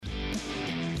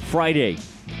Friday.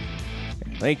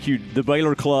 Thank you, the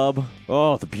Baylor Club.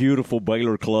 Oh, the beautiful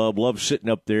Baylor Club. Love sitting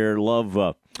up there.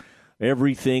 Love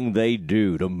everything they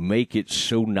do to make it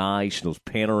so nice, those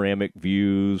panoramic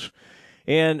views.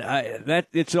 And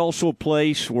it's also a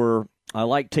place where I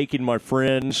like taking my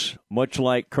friends, much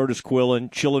like Kurtis Quillin,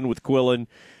 chilling with Quillin.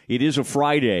 It is a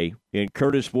Friday, and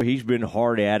Kurtis, boy, he's been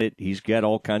hard at it. He's got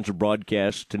all kinds of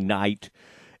broadcasts tonight,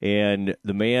 and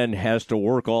the man has to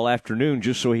work all afternoon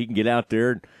just so he can get out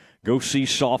there and go see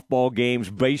softball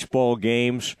games, baseball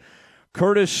games.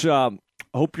 Kurtis,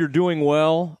 I hope you're doing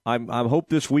well. I hope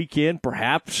this weekend,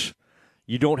 perhaps,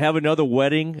 you don't have another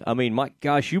wedding. I mean, my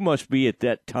gosh, you must be at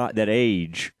that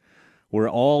age where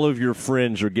all of your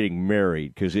friends are getting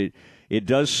married, because it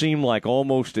does seem like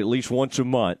almost at least once a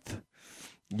month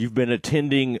you've been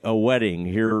attending a wedding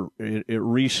here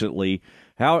recently.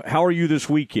 How are you this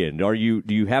weekend? Do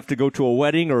you have to go to a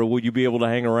wedding, or will you be able to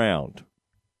hang around?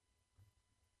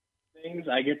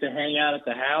 I get to hang out at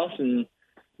the house and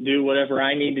do whatever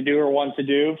I need to do or want to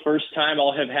do. First time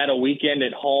I'll have had a weekend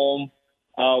at home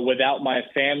without my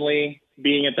family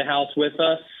being at the house with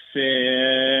us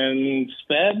since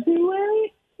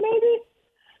February, maybe.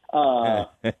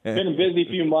 Been a busy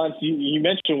few months. You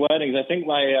mentioned weddings. I think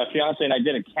my fiance and I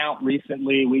did a count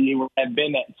recently. We have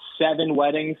been at 7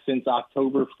 weddings since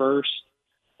October 1st.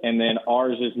 And then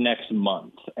ours is next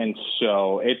month. And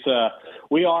so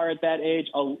we are at that age.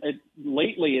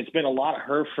 Lately, it's been a lot of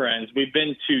her friends. We've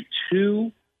been to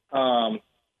two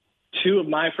of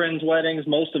my friends' weddings.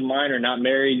 Most of mine are not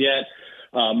married yet.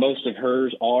 Most of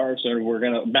hers are. So we're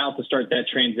about to start that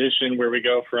transition where we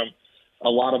go from a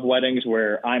lot of weddings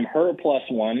where I'm her plus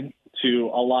one to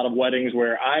a lot of weddings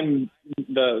where I'm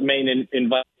the main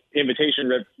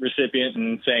invitation recipient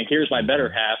and saying, here's my better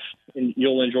half, and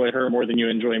you'll enjoy her more than you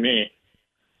enjoy me.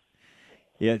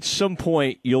 Yeah, at some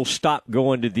point you'll stop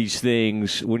going to these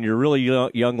things. When you're really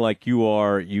young like you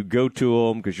are, you go to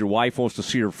them because your wife wants to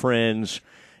see her friends,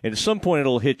 and at some point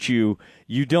it'll hit you.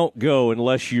 You don't go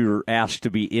unless you're asked to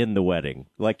be in the wedding.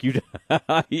 Like you're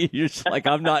just like,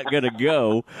 I'm not going to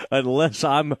go unless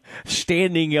I'm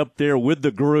standing up there with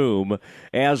the groom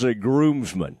as a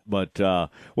groomsman. But,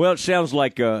 well, it sounds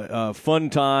like fun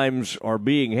times are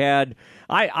being had.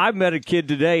 I met a kid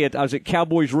today. I was at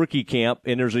Cowboys rookie camp,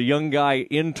 and there's a young guy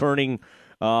interning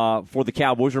for the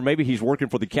Cowboys, or maybe he's working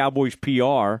for the Cowboys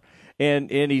PR. And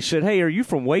he said, "Hey, are you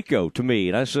from Waco?" to me.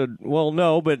 And I said, "Well,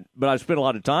 no, but I spent a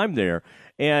lot of time there."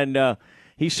 And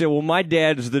he said, "Well, my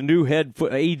dad is the new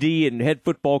AD and head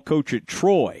football coach at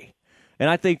Troy." And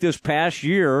I think this past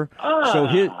year,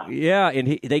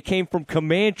 they came from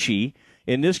Comanche,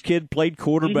 and this kid played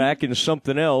quarterback in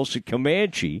something else at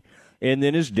Comanche. And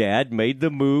then his dad made the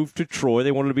move to Troy.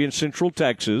 They wanted to be in Central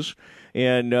Texas,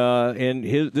 and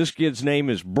this kid's name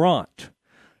is Bront.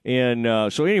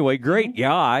 And so anyway, great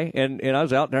guy. And I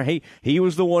was out there. He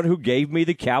was the one who gave me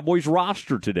the Cowboys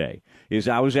roster today.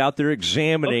 I was out there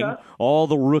examining all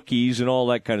the rookies and all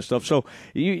that kind of stuff. So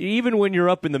even when you're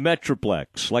up in the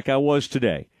Metroplex, like I was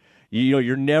today,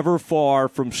 you're never far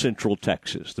from Central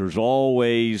Texas. There's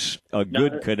always a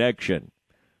good connection.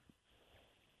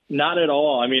 Not at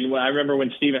all. I mean, I remember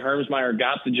when Stephen Hermsmeyer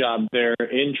got the job there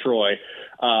in Troy,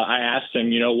 I asked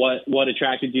him, what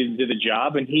attracted you to the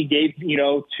job? And he gave,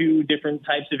 2 different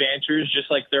types of answers, just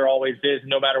like there always is,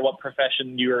 no matter what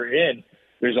profession you're in.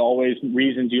 There's always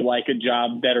reasons you like a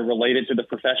job that are related to the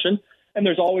profession. And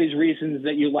there's always reasons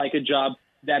that you like a job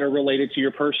that are related to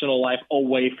your personal life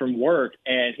away from work.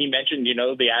 And he mentioned,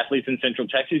 the athletes in Central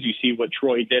Texas. You see what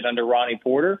Troy did under Ronnie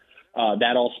Porter.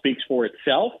 That all speaks for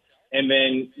itself. And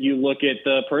then you look at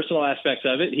the personal aspects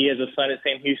of it. He has a son at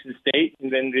St. Houston State,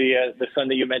 and then the son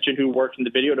that you mentioned who works in the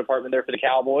video department there for the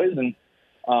Cowboys. And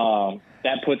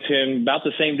that puts him about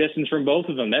the same distance from both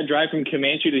of them. That drive from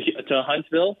Comanche to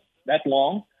Huntsville, that's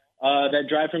long. That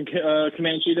drive from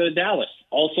Comanche to Dallas,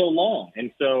 also long.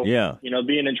 And so,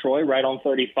 being in Troy right on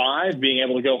 35, being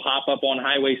able to go hop up on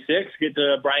Highway 6, get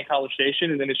to Bryan College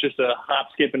Station, and then it's just a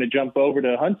hop, skip, and a jump over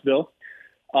to Huntsville.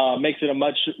 Makes it a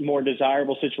much more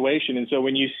desirable situation. And so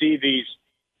when you see these,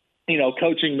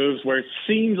 coaching moves where it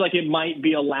seems like it might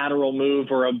be a lateral move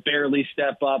or a barely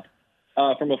step up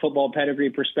from a football pedigree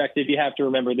perspective, you have to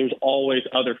remember there's always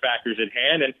other factors at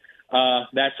hand. And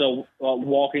that's a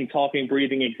walking, talking,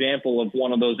 breathing example of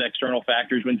one of those external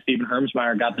factors when Stephen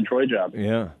Hermsmeyer got the Troy job.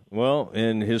 Yeah, well,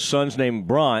 and his son's named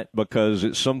Bront because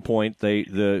at some point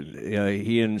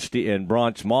he and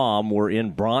Bront's mom were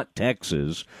in Bront,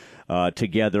 Texas,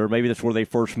 together. Maybe that's where they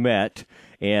first met,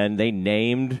 and they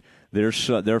named their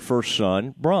first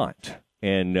son Bront.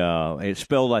 And it's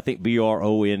spelled, I think,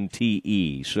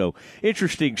 Bronte. So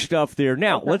interesting stuff there.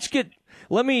 Now let's get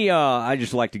Let me. I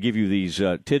just like to give you these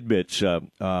tidbits,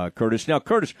 Kurtis. Now,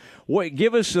 Kurtis,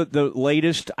 give us the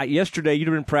latest. Yesterday, you'd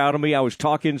have been proud of me. I was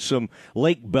talking some.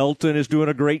 Lake Belton is doing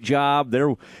a great job.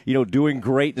 They're doing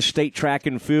great in the state track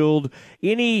and field.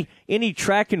 Any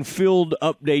track and field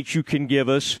updates you can give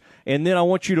us, and then I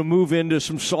want you to move into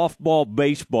some softball,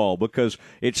 baseball, because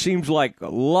it seems like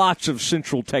lots of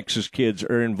Central Texas kids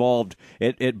are involved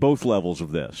at both levels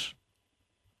of this.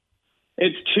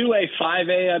 It's 2A,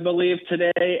 5A, I believe,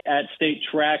 today at state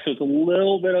track. So it's a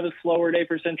little bit of a slower day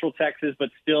for Central Texas, but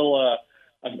still a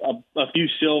few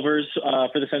silvers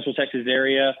for the Central Texas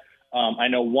area. I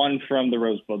know one from the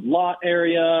Rosebud Lot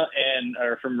area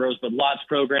or from Rosebud Lot's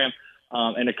program,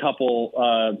 and a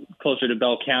couple closer to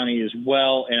Bell County as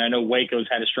well. And I know the Waco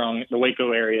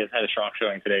area has had a strong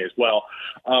showing today as well.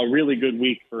 Really good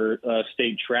week for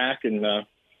state track, and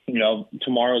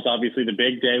tomorrow's obviously the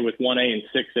big day with 1A and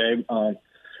 6A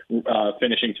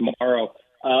finishing tomorrow.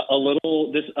 A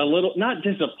little not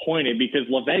disappointed because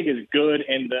La Vega is good,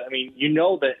 and that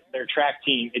their track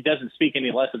team. It doesn't speak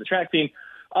any less of the track team,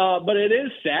 but it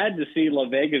is sad to see La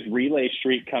Vega's relay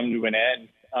streak come to an end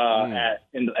at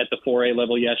the 4A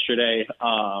level yesterday.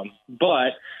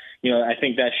 But I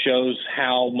think that shows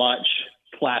how much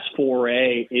Class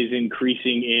 4A is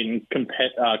increasing in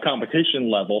competition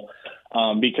level.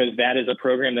 Because that is a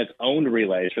program that's owned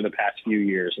relays for the past few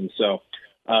years. And so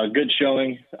good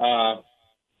showing for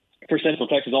Central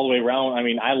Texas all the way around. I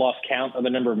mean, I lost count of the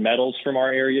number of medals from our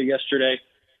area yesterday.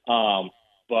 But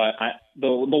the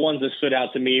ones that stood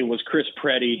out to me was Chris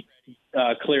Preddy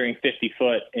clearing 50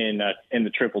 foot in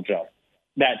the triple jump.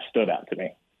 That stood out to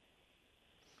me.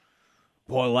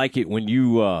 Boy, I like it when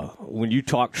you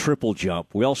talk triple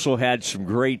jump. We also had some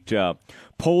great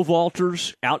pole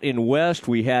vaulters out in West.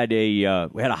 We had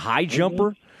a high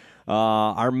jumper.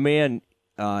 Our man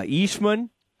Eastman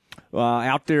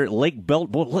out there at Lake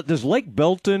Belton. Boy, does Lake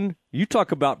Belton? You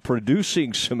talk about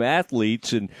producing some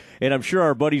athletes, and I'm sure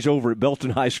our buddies over at Belton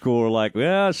High School are like,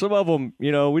 yeah, some of them.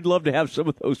 We'd love to have some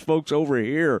of those folks over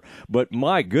here. But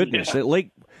my goodness, at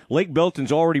Lake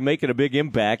Belton's already making a big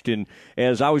impact, and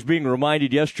as I was being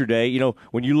reminded yesterday,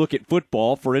 when you look at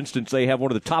football, for instance, they have one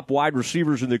of the top wide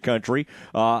receivers in the country,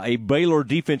 a Baylor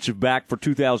defensive back for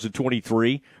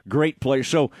 2023, great player.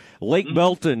 So Lake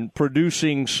Belton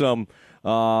producing some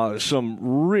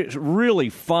really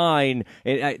fine,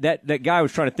 and that guy I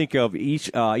was trying to think of,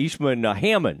 Eastman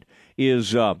Hammond,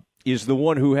 is the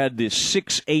one who had this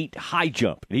 6'8" high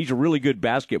jump. And he's a really good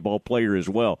basketball player as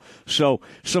well. So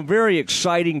some very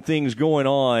exciting things going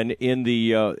on in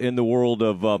the world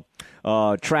of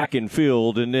track and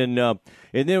field, and then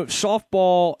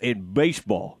softball and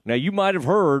baseball. Now you might have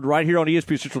heard right here on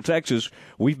ESPN Central Texas,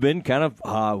 we've been kind of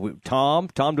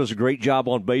Tom does a great job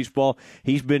on baseball.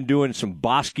 He's been doing some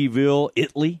Bosqueville,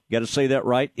 Italy. Got to say that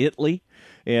right, Italy,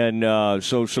 and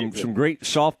so some great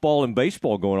softball and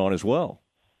baseball going on as well.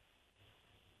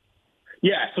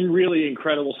 Yeah, some really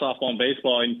incredible softball and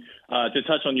baseball. And to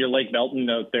touch on your Lake Belton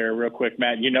note there real quick,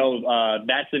 Matt,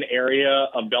 that's an area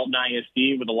of Belton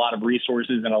ISD with a lot of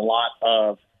resources and a lot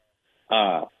of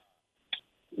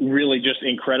really just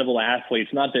incredible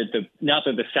athletes. Not that the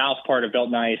south part of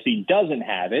Belton ISD doesn't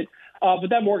have it, but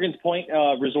that Morgan's Point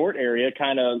resort area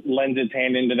kind of lends its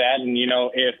hand into that. And,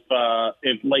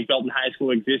 if Lake Belton High School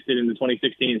existed in the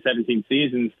 2016 and 17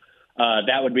 seasons,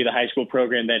 that would be the high school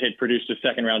program that had produced a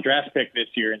second-round draft pick this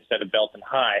year instead of Belton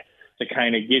High, to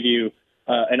kind of give you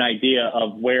an idea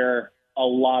of where a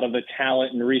lot of the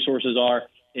talent and resources are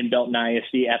in Belton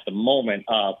ISD at the moment.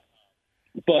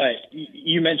 But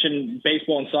you mentioned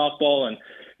baseball and softball, and,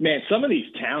 man, some of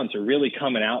these towns are really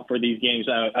coming out for these games.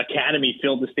 Academy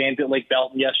filled the stands at Lake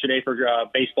Belton yesterday for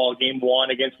baseball game 1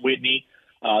 against Whitney.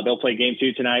 They'll play game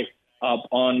 2 tonight up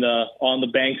on the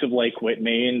banks of Lake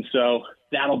Whitney, and so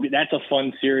that's a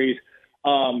fun series.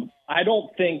 I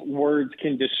don't think words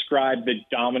can describe the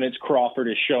dominance Crawford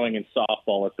is showing in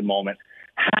softball at the moment.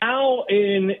 How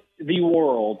in the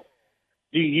world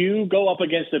do you go up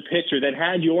against a pitcher that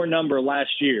had your number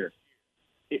last year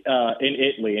in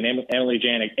Italy, and Emily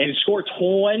Janik, and score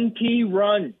 20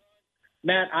 runs?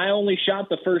 Matt, I only shot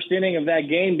the first inning of that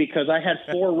game because I had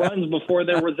 4 runs before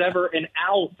there was ever an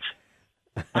out.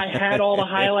 I had all the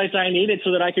highlights I needed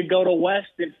so that I could go to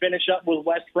West and finish up with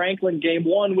West Franklin game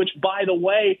 1, which, by the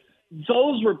way,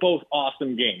 those were both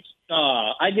awesome games.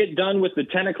 I get done with the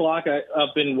 10 o'clock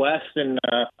up in West and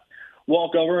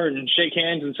walk over and shake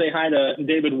hands and say hi to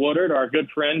David Woodard, our good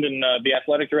friend and the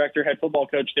athletic director, head football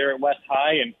coach there at West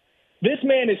High. And this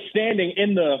man is standing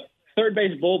in the third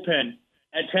base bullpen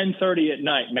at 10:30 at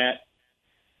night, Matt.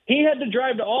 He had to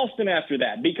drive to Austin after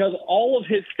that because all of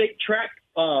his state track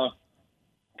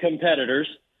competitors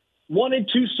wanted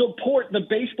to support the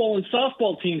baseball and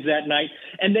softball teams that night,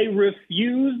 and they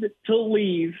refused to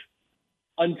leave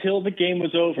until the game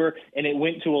was over, and it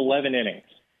went to 11 innings.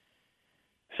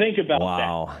 Think about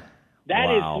that.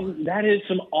 That is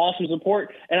some awesome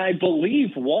support, and I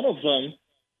believe one of them,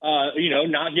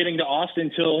 not getting to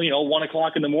Austin till 1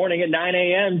 o'clock in the morning at 9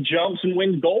 a.m. jumps and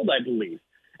wins gold, I believe.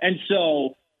 And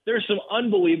so there's some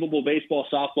unbelievable baseball,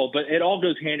 softball, but it all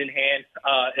goes hand in hand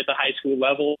at the high school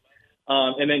level.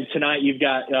 And then tonight you've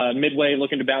got Midway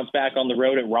looking to bounce back on the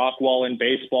road at Rockwall in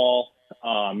baseball.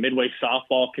 Midway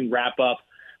softball can wrap up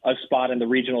a spot in the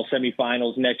regional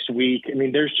semifinals next week. I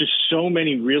mean, there's just so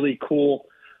many really cool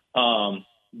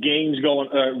games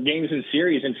and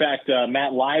series. In fact,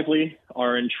 Matt Lively,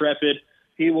 our Intrepid,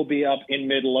 he will be up in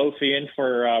Midlothian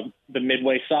for the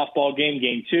Midway softball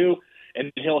game 2,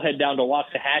 and he'll head down to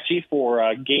Waxahachie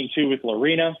for game 2 with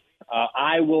Lorena.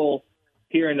 I will,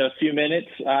 here in a few minutes,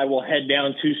 I will head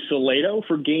down to Salado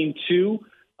for game 2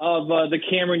 of the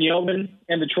Cameron Yeoman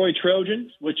and the Troy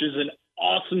Trojans, which is an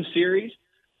awesome series.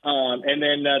 And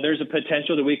then there's a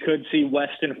potential that we could see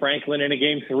Weston Franklin in a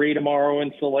game 3 tomorrow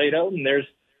in Salado. And there's,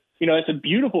 it's a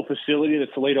beautiful facility that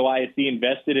Salado ISD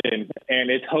invested in, and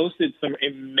it's hosted some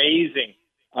amazing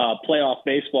playoff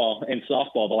baseball and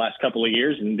softball the last couple of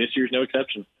years, and this year's no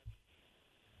exception.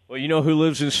 Well, you know who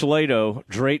lives in Salado?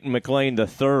 Drayton McLean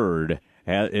III.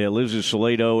 Lives in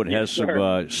Salado and has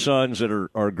some sons that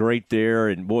are great there.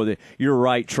 And boy, you're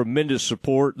right, tremendous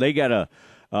support. They got an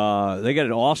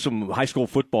awesome high school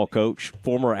football coach,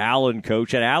 former Allen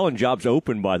coach. And Allen job's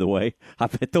open, by the way. I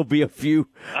bet there'll be a few.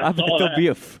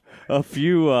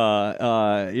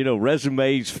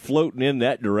 Resumes floating in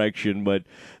that direction. But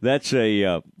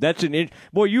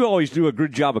boy. You always do a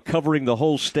good job of covering the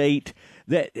whole state.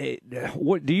 Have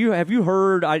you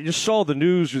heard? I just saw the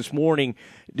news this morning.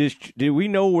 Do we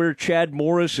know where Chad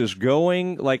Morris is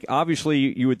going? Like,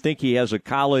 obviously, you would think he has a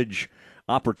college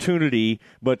opportunity,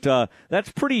 but that's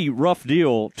a pretty rough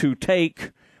deal to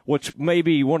take what's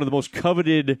maybe one of the most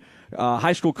coveted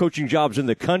high school coaching jobs in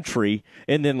the country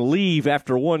and then leave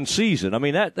after one season. I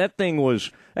mean, that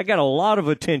got a lot of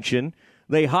attention.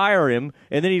 They hire him,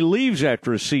 and then he leaves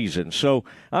after a season. So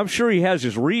I'm sure he has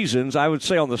his reasons. I would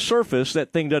say on the surface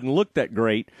that thing doesn't look that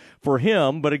great for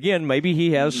him. But, again, maybe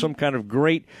he has some kind of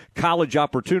great college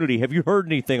opportunity. Have you heard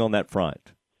anything on that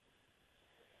front?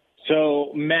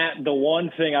 So, Matt, the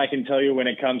one thing I can tell you when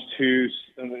it comes to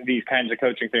these kinds of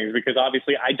coaching things, because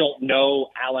obviously I don't know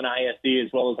Allen ISD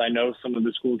as well as I know some of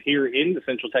the schools here in the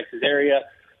Central Texas area,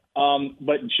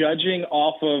 but judging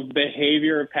off of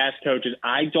behavior of past coaches,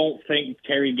 I don't think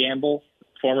Terry Gamble,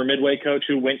 former Midway coach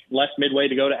who left Midway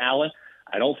to go to Allen,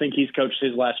 I don't think he's coached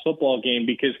his last football game,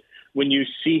 because when you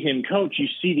see him coach, you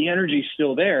see the energy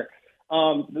still there.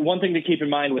 The one thing to keep in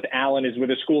mind with Allen is with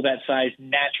a school that size,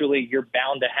 naturally you're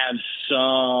bound to have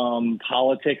some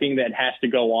politicking that has to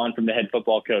go on from the head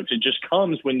football coach. It just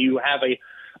comes when you have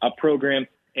a program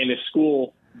in a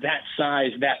school that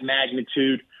size, that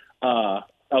magnitude of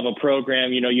a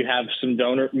program. You have some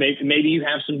maybe you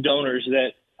have some donors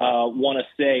that want to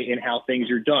say in how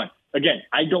things are done. Again,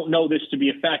 I don't know this to be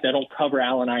a fact. I don't cover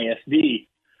Allen ISD,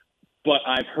 but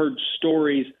I've heard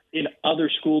stories in other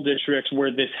school districts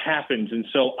where this happens. And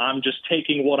so I'm just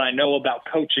taking what I know about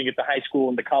coaching at the high school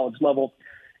and the college level,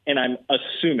 and I'm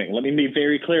assuming. Let me be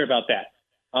very clear about that.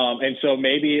 And so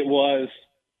maybe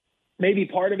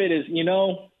part of it is,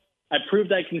 I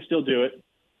proved I can still do it.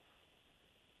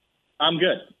 I'm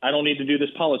good. I don't need to do this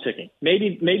politicking.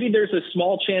 Maybe there's a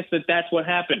small chance that that's what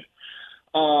happened.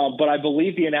 But I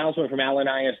believe the announcement from Allen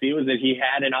ISD was that he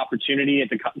had an opportunity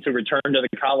to return to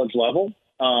the college level.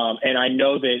 And I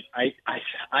know that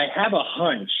I have a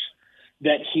hunch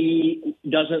that he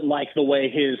doesn't like the way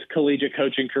his collegiate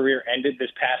coaching career ended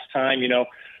this past time,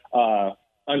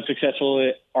 unsuccessful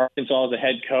at Arkansas as a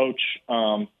head coach.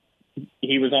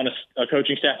 He was on a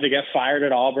coaching staff that got fired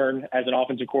at Auburn as an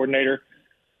offensive coordinator.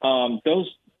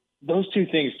 Those two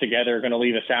things together are going to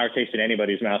leave a sour taste in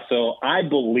anybody's mouth. So I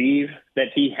believe that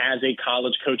he has a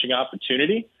college coaching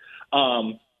opportunity.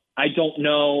 I don't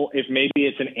know if maybe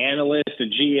it's an analyst, a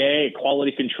GA, a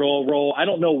quality control role. I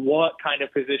don't know what kind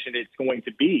of position it's going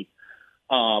to be.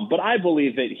 But I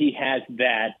believe that he has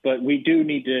that. But we do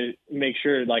need to make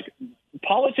sure,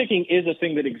 politicking is a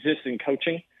thing that exists in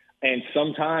coaching. And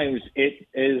sometimes it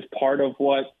is part of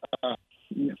what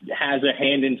has a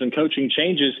hand in some coaching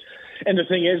changes. And the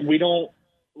thing is,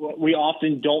 we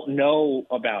often don't know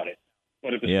about it.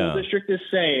 But if the school district is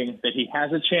saying that he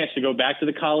has a chance to go back to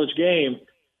the college game,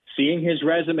 seeing his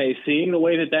resume, seeing the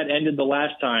way that ended the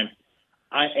last time,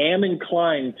 I am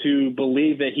inclined to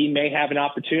believe that he may have an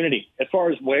opportunity. As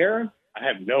far as where, I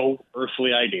have no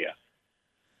earthly idea.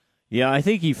 Yeah, I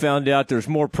think he found out there's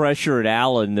more pressure at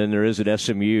Allen than there is at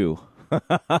SMU. I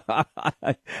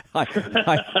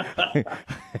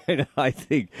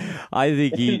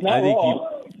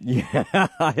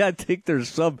think there's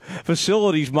some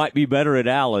facilities might be better at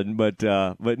Allen, but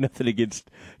nothing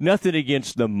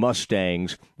against the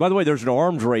Mustangs. By the way, there's an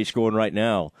arms race going right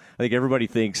now. I think everybody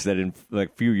thinks that in like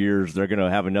a few years they're going to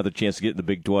have another chance to get in the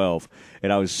Big 12.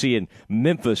 And I was seeing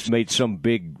Memphis made some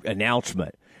big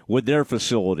announcement with their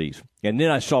facilities. And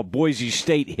then I saw Boise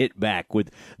State hit back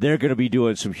with they're going to be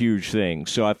doing some huge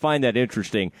things. So I find that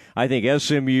interesting. I think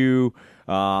SMU,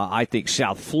 I think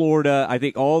South Florida, I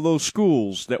think all those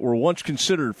schools that were once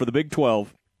considered for the Big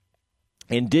 12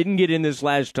 and didn't get in this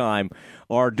last time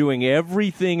are doing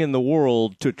everything in the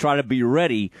world to try to be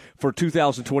ready for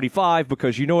 2025,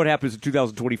 because you know what happens in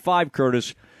 2025,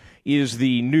 Kurtis, is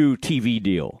the new TV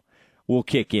deal will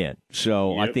kick in.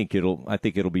 So yep. I think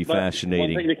it'll be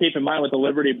fascinating. One thing to keep in mind with the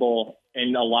Liberty Bowl,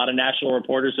 and a lot of national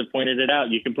reporters have pointed it out,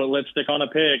 you can put lipstick on a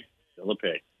pig, still a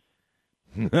pig.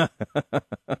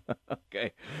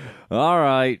 Okay. All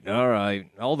right.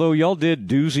 Although y'all did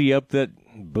doozy up that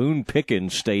Boone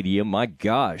Pickens Stadium, my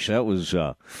gosh, that was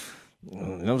a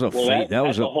feat. That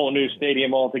was a whole new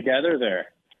stadium altogether there.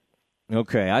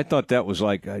 Okay, I thought that was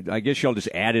like, I guess y'all just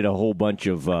added a whole bunch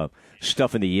of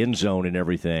stuff in the end zone and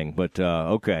everything, but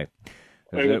okay.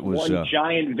 It was one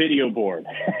giant video board.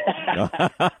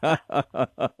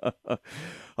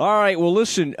 All right, well,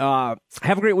 listen, have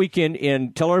a great weekend,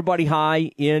 and tell everybody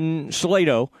hi in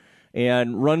Salado,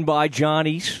 and run by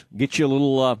Johnny's, get you a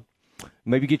little,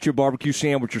 maybe get you a barbecue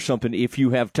sandwich or something if you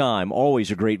have time. Always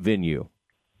a great venue.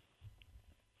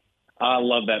 I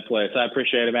love that place. I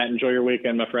appreciate it, Matt. Enjoy your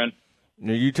weekend, my friend.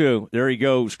 You too. There he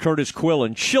goes, Kurtis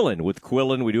Quillin, chilling with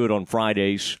Quillin. We do it on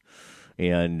Fridays,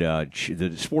 and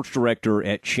the sports director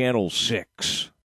at Channel 6.